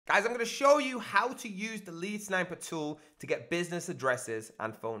Guys, I'm going to show you how to use the Lead Sniper tool to get business addresses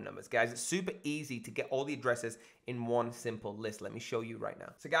and phone numbers. Guys, it's super easy to get all the addresses in one simple list. Let me show you right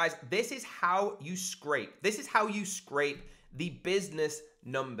now. So guys, this is how you scrape. This is how you scrape the business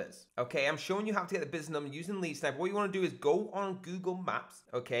numbers. Okay, I'm showing you how to get the business number using Lead Sniper. What you want to do is go on Google Maps,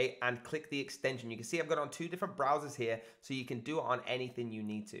 okay, and click the extension. You can see I've got it on 2 different browsers here, so you can do it on anything you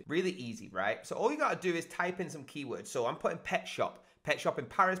need to. Really easy, right? So all you got to do is type in some keywords. So I'm putting pet shop in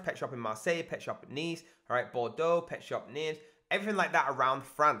Paris, pet shop in Marseille, pet shop in Nice, all right, Bordeaux, pet shop Nice, everything like that around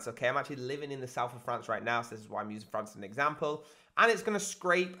France, okay? I'm actually living in the south of France right now, so this is why I'm using France as an example. And it's going to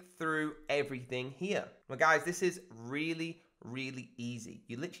scrape through everything here. Well, guys, this is really easy.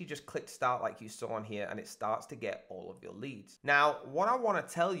 You literally just click start like you saw on here and it starts to get all of your leads. Now, what I want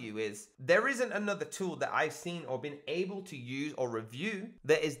to tell you is there isn't another tool that I've seen or been able to use or review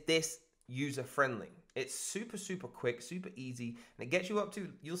that is this user-friendly. It's super quick, super easy, and it gets you up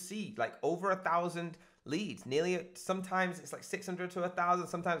to, you'll see, like over 1,000 leads. Nearly, sometimes it's like 600 to 1,000,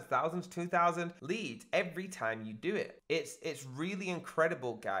 sometimes 1,000 to 2,000 leads every time you do it. It's really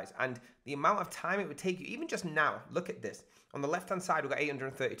incredible, guys. And the amount of time it would take you, even just now, look at this. On the left-hand side, we've got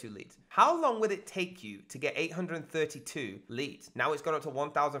 832 leads. How long would it take you to get 832 leads? Now it's gone up to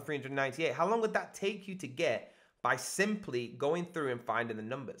 1,398. How long would that take you to get by simply going through and finding the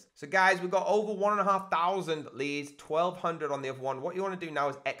numbers? So guys, we've got over 1,500 leads, 1,200 on the other one. What you want to do now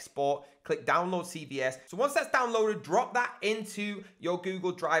is export, click download CVS. So once that's downloaded, drop that into your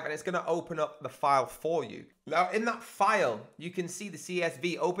Google Drive and it's going to open up the file for you. Now in that file, you can see the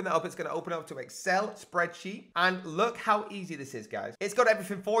CSV. Open that up, it's going to open up to Excel spreadsheet. And look how easy this is, guys. It's got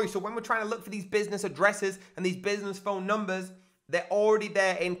everything for you. So when we're trying to look for these business addresses and these business phone numbers, they're already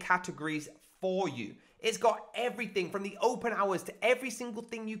there in categories for you. It's got everything from the open hours to every single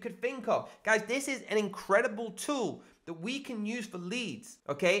thing you could think of. Guys, this is an incredible tool that we can use for leads,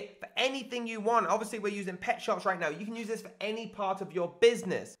 okay? For anything you want. Obviously, we're using pet shops right now. You can use this for any part of your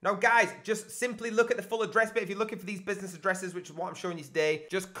business. Now, guys, just simply look at the full address bit. If you're looking for these business addresses, which is what I'm showing you today,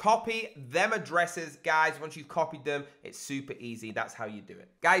 just copy them addresses, guys. Once you've copied them, it's super easy. That's how you do it.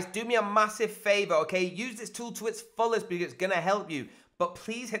 Guys, do me a massive favor, okay? Use this tool to its fullest because it's gonna help you. But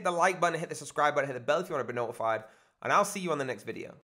please hit the like button, hit the subscribe button, hit the bell if you want to be notified, and I'll see you on the next video.